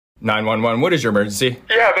911, what is your emergency?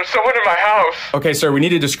 Yeah, there's someone in my house. Okay, sir, we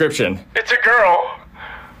need a description. It's a girl.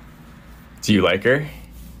 Do you like her?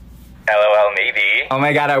 LOL, maybe. Oh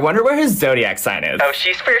my god, I wonder where his Zodiac sign is. Oh,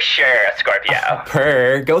 she's for sure a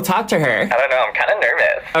Scorpio. Go talk to her. I don't know, I'm kind of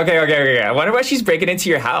nervous. Okay. I wonder why she's breaking into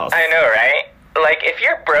your house. I know, right? Like, if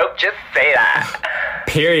you're broke, just say that.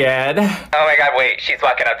 Period. Oh my god, wait, she's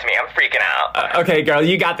walking up to me. I'm freaking out. Okay, girl,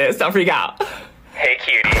 you got this. Don't freak out. Hey,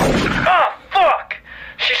 cutie. Oh, fuck!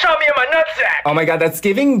 She shot me in my nutsack! Oh my god, that's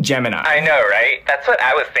giving Gemini. I know, right? That's what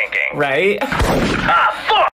I was thinking. Right? Ah, fuck!